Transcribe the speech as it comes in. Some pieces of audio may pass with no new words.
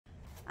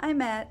I'm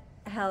at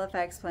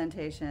Halifax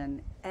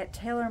Plantation at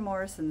Taylor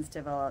Morrison's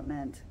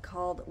development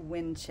called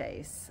Wind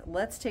Chase.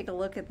 Let's take a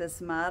look at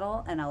this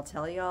model and I'll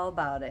tell you all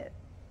about it.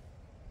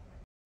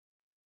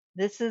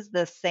 This is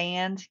the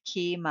Sand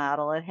Key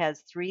model. It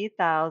has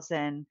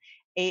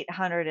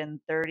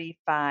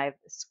 3,835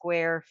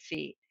 square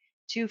feet,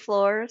 2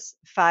 floors,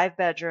 5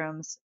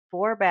 bedrooms,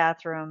 4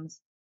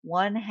 bathrooms,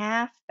 1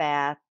 half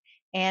bath,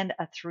 and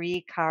a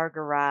 3-car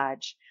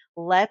garage.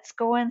 Let's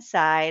go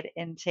inside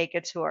and take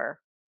a tour.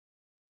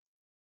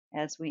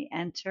 As we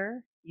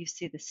enter, you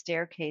see the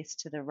staircase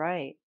to the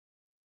right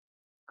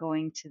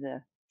going to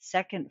the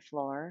second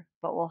floor,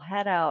 but we'll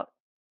head out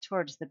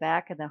towards the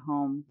back of the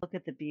home. Look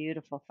at the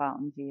beautiful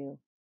fountain view.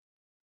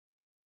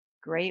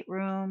 Great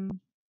room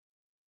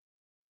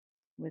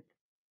with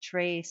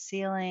tray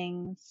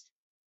ceilings,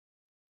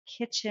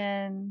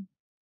 kitchen,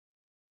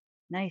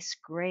 nice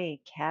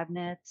gray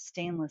cabinets,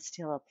 stainless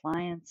steel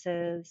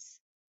appliances,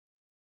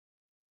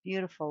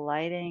 beautiful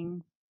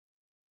lighting,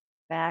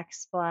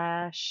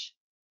 backsplash,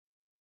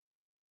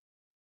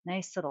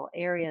 nice little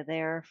area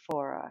there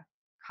for a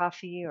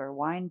coffee or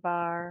wine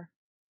bar,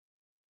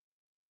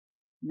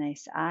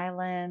 nice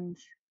island,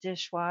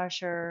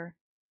 dishwasher,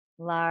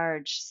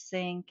 large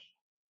sink,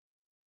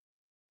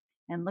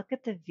 and look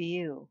at the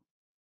view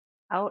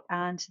out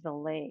onto the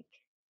lake.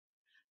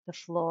 The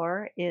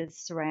floor is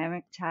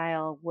ceramic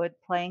tile wood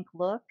plank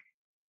look.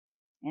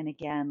 And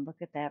again, look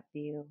at that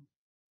view.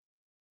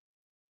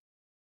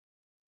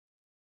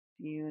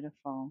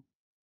 Beautiful.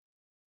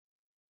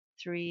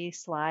 3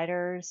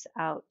 sliders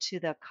out to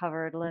the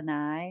covered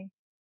lanai.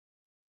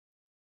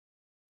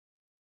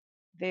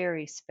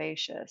 Very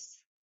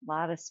spacious. A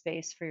lot of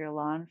space for your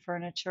lawn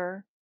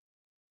furniture.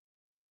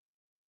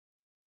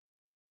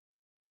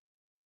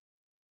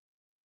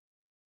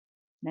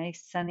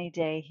 Nice sunny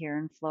day here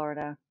in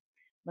Florida.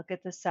 Look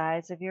at the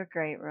size of your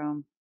great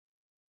room.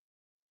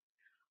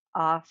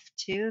 Off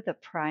to the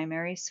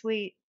primary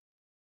suite.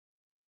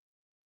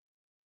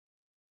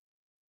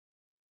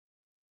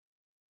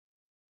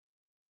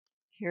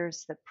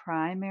 Here's the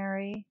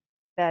primary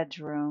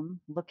bedroom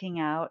looking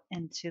out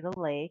into the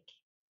lake.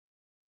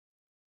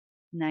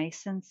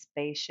 Nice and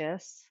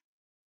spacious.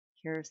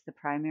 Here's the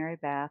primary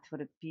bath.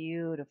 What a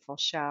beautiful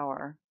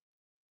shower.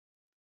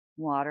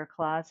 Water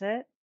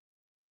closet,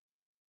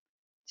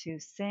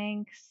 2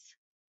 sinks,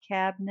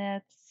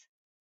 cabinets,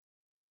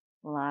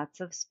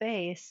 lots of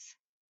space,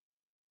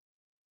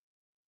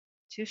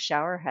 2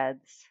 shower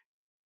heads,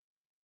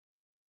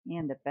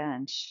 and a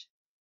bench.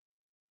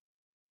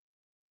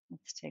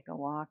 Let's take a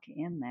walk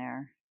in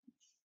there.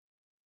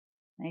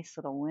 Nice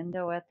little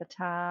window at the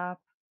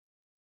top,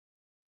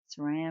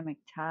 ceramic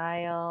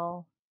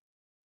tile.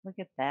 Look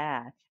at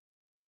that.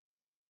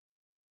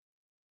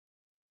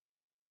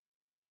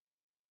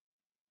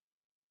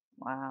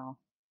 Wow.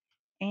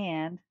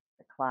 And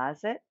the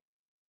closet,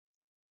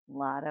 a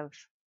lot of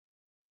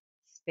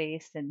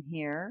space in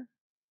here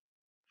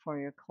for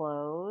your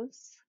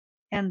clothes.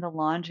 And the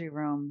laundry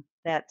room,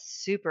 that's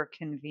super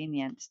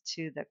convenient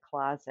to the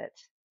closet.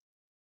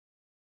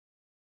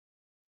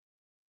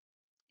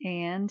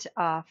 And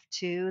off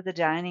to the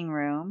dining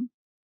room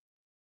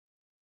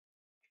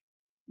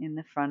in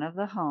the front of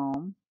the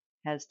home,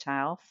 has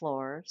tile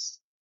floors.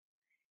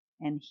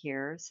 And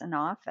here's an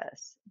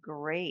office.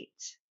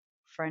 Great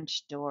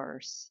French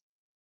doors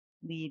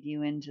lead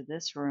you into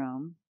this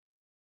room,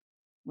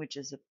 which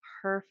is a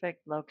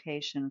perfect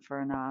location for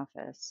an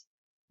office,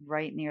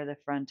 right near the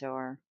front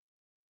door.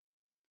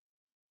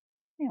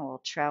 And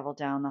we'll travel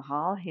down the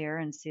hall here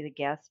and see the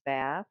guest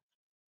bath.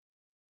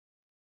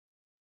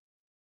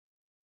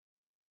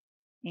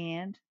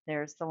 And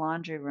there's the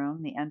laundry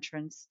room, the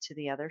entrance to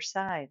the other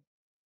side.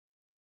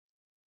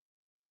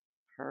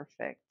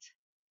 Perfect.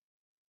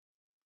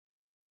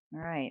 All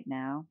right,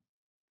 now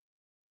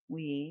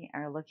we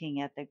are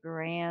looking at the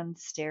grand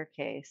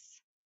staircase.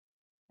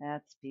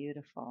 That's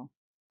beautiful.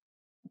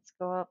 Let's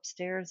go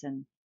upstairs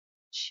and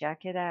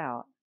check it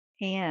out.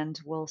 And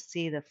we'll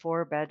see the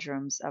 4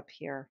 bedrooms up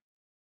here.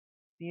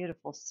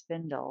 Beautiful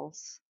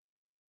spindles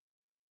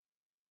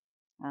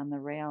on the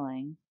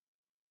railing.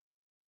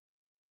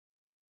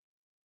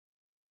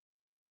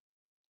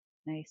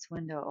 Nice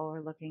window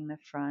overlooking the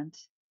front.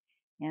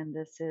 And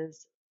this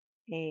is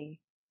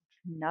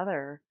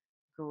another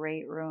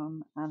great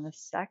room on the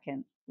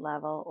second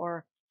level,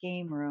 or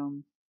game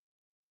room.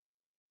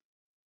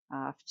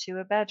 Off to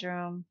a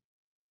bedroom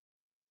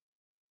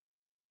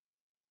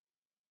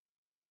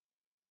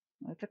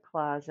with a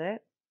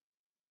closet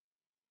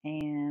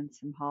and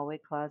some hallway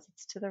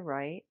closets to the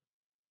right.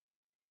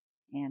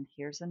 And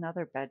here's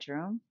another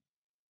bedroom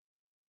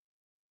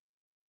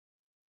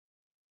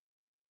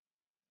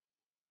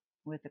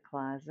with a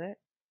closet.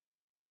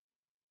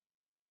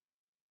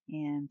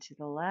 And to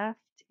the left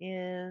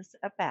is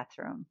a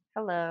bathroom.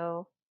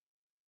 Hello.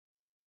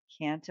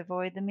 Can't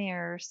avoid the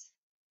mirrors.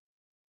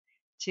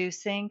 2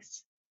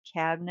 sinks,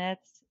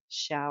 cabinets,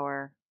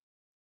 shower.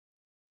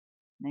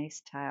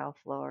 Nice tile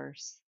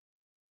floors.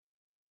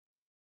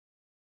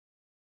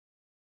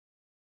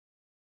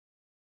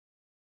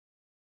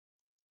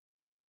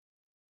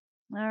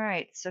 All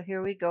right, so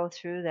here we go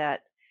through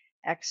that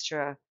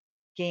extra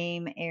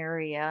game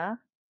area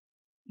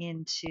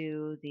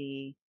into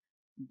the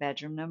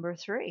bedroom number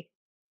 3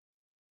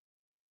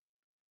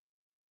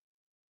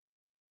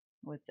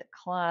 with the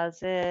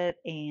closet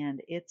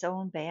and its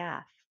own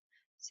bath.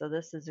 So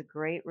this is a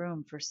great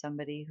room for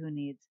somebody who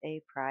needs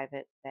a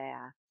private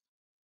bath.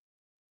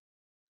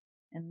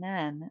 And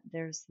then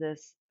there's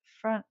this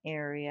front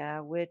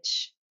area,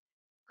 which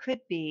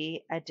could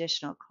be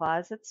additional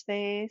closet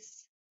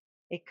space.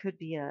 It could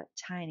be a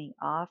tiny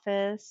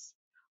office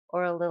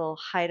or a little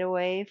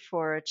hideaway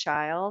for a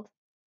child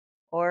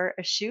or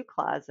a shoe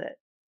closet,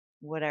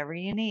 whatever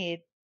you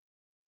need.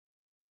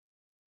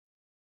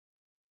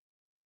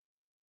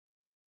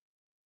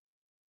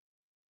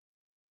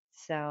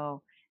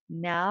 So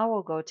now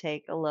we'll go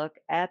take a look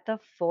at the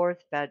 4th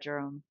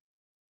bedroom.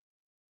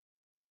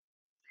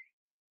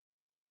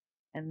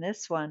 And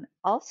this one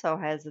also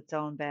has its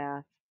own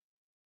bath,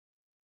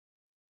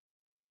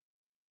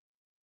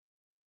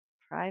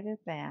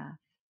 private bath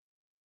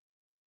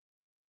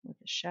with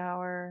a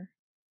shower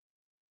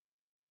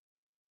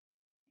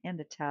and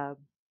a tub.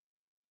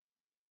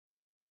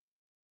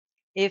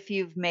 If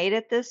you've made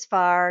it this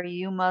far,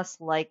 you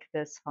must like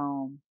this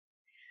home.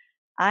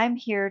 I'm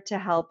here to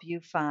help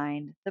you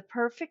find the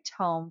perfect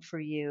home for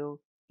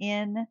you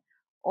in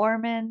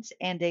Ormond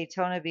and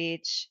Daytona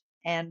Beach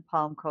and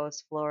Palm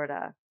Coast,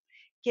 Florida.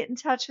 Get in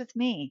touch with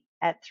me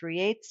at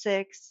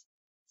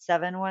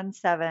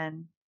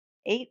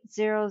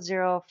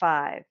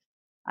 386-717-8005.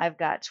 I've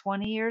got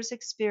 20 years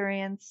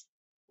experience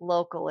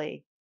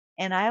locally,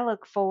 and I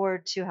look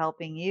forward to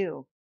helping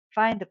you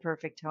find the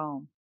perfect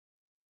home.